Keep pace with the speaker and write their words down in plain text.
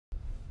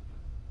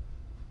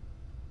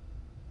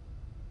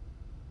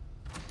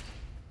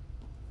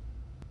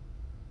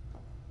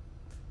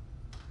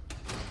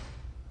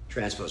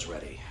Transpo's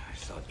ready. I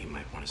thought you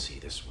might want to see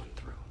this one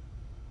through.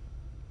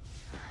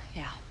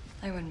 Yeah,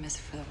 I wouldn't miss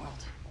it for the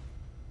world.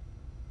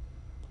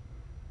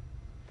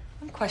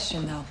 One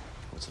question, though.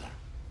 What's that?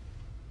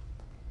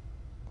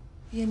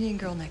 The Indian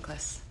girl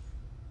necklace.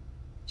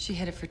 She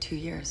hid it for 2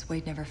 years.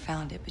 Wade never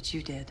found it, but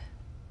you did.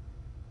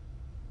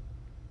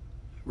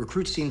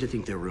 Recruits seem to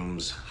think their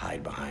rooms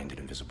hide behind an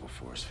invisible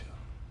force field.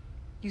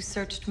 You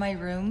searched my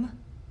room?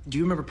 Do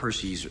you remember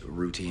Percy's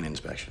routine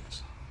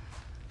inspections?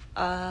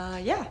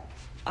 Yeah.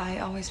 I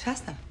always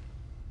pass them.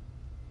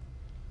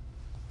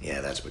 Yeah,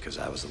 that's because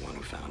I was the one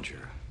who found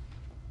your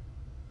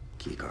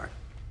key card.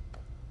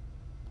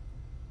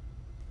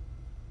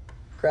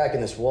 Crack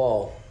in this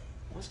wall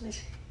wasn't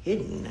as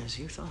hidden as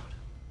you thought.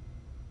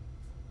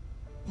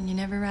 And you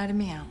never ratted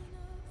me out.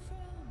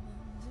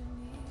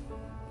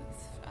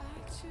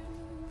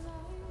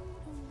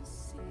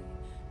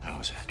 I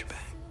always had your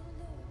back.